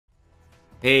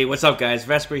Hey, what's up guys?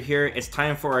 Vesper here. It's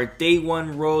time for our day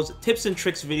 1 Rose tips and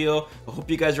tricks video. I hope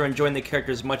you guys are enjoying the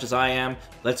character as much as I am.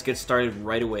 Let's get started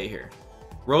right away here.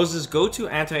 Rose's go-to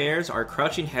anti-airs are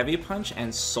Crouching Heavy Punch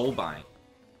and Soulbind.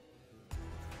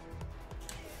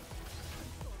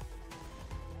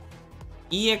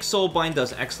 EX Soulbind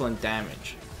does excellent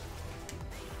damage,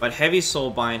 but Heavy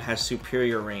Soulbind has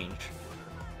superior range.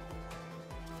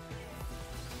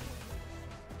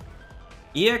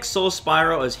 EX Soul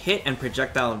Spiral is hit and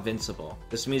projectile invincible.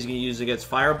 This means you can use it against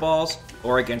fireballs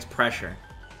or against pressure.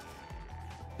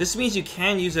 This means you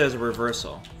can use it as a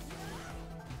reversal,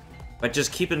 but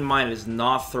just keep in mind it is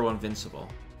not throw invincible.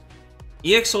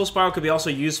 EX Soul Spiral could be also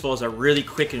useful as a really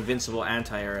quick invincible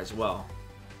anti-air as well.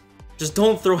 Just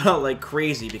don't throw it out like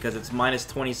crazy because it's minus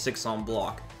 26 on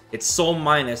block. It's so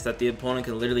minus that the opponent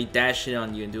can literally dash in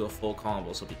on you and do a full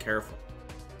combo, so be careful.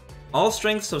 All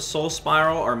strengths of Soul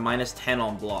Spiral are minus 10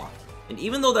 on block, and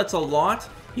even though that's a lot,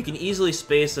 you can easily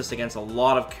space this against a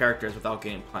lot of characters without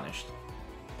getting punished.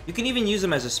 You can even use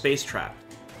them as a space trap.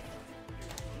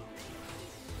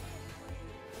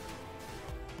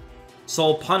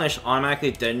 Soul Punish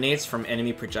automatically detonates from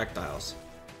enemy projectiles.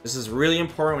 This is really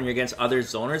important when you're against other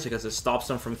zoners because it stops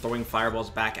them from throwing fireballs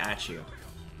back at you.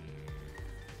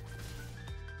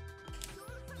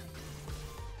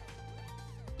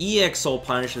 EX Soul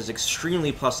Punish is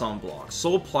extremely plus on block.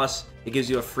 Soul Plus, it gives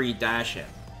you a free dash in.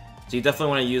 So you definitely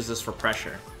want to use this for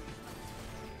pressure.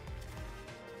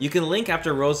 You can link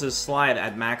after Rose's slide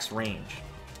at max range.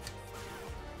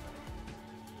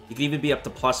 You can even be up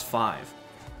to plus 5.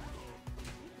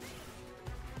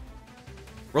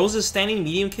 Rose's standing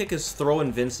medium kick is throw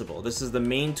invincible. This is the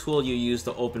main tool you use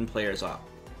to open players up.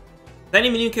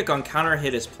 Standing medium kick on counter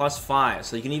hit is plus 5,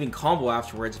 so you can even combo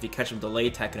afterwards if you catch them delay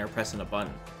tech and are pressing a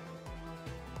button.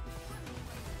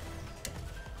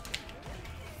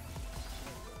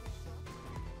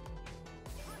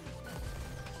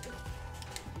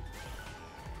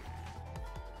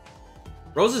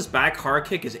 Rose's back hard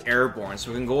kick is airborne,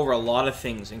 so we can go over a lot of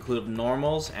things, including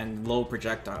normals and low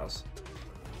projectiles.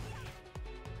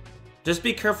 Just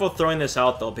be careful throwing this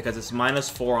out though, because it's minus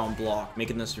 4 on block,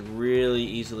 making this really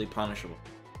easily punishable.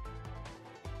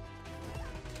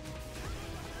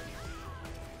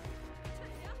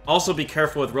 Also be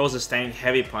careful with Rose's standing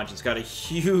heavy punch, it's got a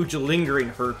huge lingering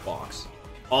hurt box,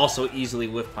 also easily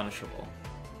whiff punishable.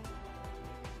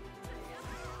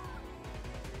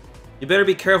 You better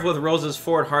be careful with Rose's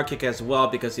forward hard kick as well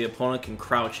because the opponent can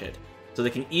crouch it, so they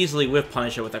can easily whiff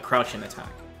punish it with a crouching attack.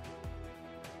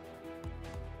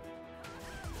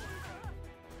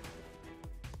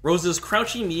 Rose's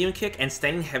crouching medium kick and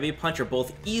standing heavy punch are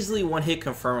both easily one-hit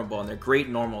confirmable, and they're great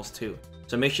normals too,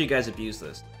 so make sure you guys abuse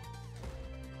this.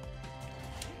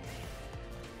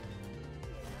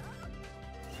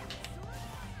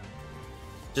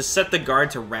 Just set the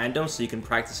guard to random so you can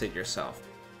practice it yourself.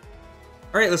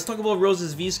 Alright, let's talk about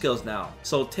Rose's V-skills now.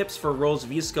 So tips for Rose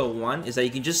V-skill 1 is that you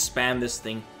can just spam this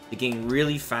thing to gain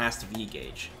really fast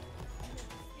V-gauge.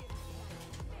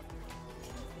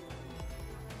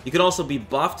 You can also be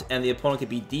buffed and the opponent can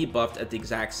be debuffed at the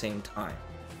exact same time.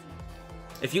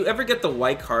 If you ever get the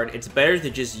white card, it's better to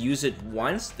just use it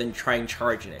once than try and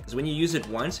charging it. Because when you use it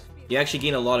once, you actually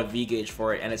gain a lot of V-gauge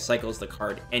for it and it cycles the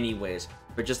card anyways,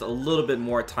 for just a little bit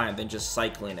more time than just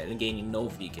cycling it and gaining no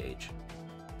V-gauge.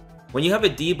 When you have a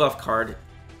debuff card,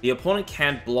 the opponent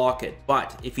can't block it,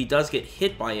 but if he does get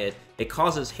hit by it, it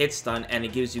causes hit stun and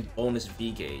it gives you bonus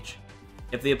V-gauge.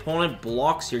 If the opponent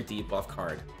blocks your debuff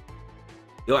card,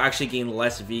 you'll actually gain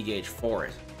less V-gauge for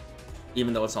it,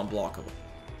 even though it's unblockable.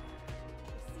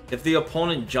 If the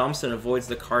opponent jumps and avoids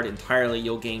the card entirely,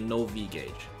 you'll gain no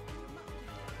V-gauge.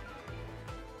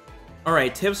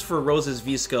 Alright, tips for Rose's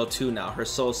V-skill 2 now, her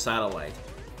Soul Satellite.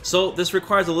 So this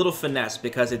requires a little finesse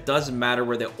because it doesn't matter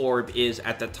where the orb is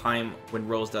at the time when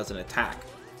Rose does an attack.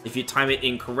 If you time it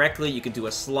incorrectly, you can do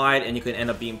a slide and you can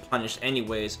end up being punished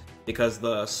anyways because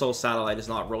the Soul Satellite is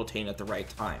not rotating at the right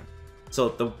time. So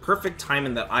the perfect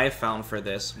timing that I found for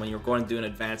this when you're going to do an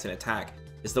advance and attack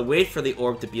is to wait for the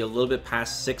orb to be a little bit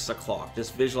past 6 o'clock.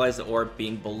 Just visualize the orb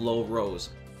being below Rose,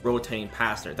 rotating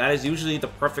past her. That is usually the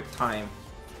perfect time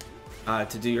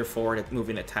to do your forward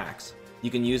moving attacks. You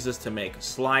can use this to make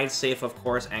slide safe, of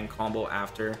course, and combo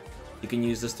after. You can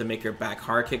use this to make your back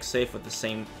hard kick safe with the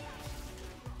same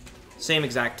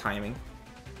exact timing.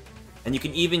 And you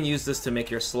can even use this to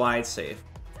make your slide safe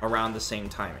around the same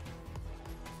timing.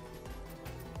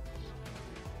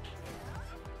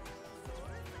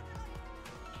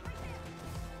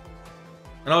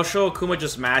 And I'll show Akuma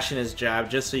just mashing his jab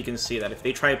just so you can see that if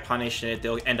they try punishing it,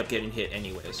 they'll end up getting hit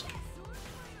anyways.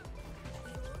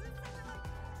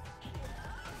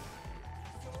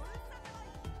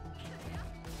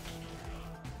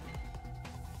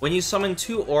 When you summon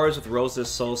 2 orbs with Rose's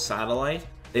Soul Satellite,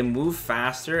 they move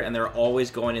faster and they're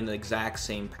always going in the exact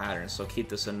same pattern, so keep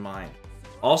this in mind.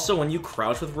 Also, when you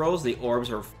crouch with Rose, the orbs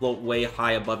are float way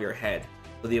high above your head,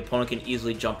 so the opponent can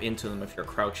easily jump into them if you're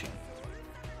crouching.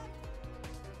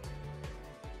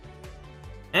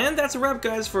 And that's a wrap,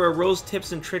 guys, for a Rose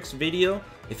tips and tricks video.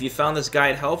 If you found this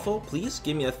guide helpful, please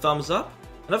give me a thumbs up.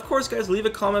 And of course, guys, leave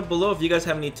a comment below if you guys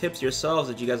have any tips yourselves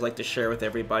that you guys like to share with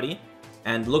everybody.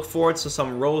 And look forward to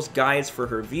some Rose guides for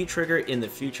her V-Trigger in the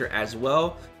future as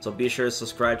well. So be sure to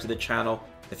subscribe to the channel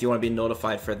if you want to be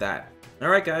notified for that.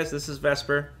 Alright guys, this is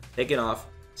Vesper, taking off.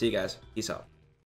 See you guys. Peace out.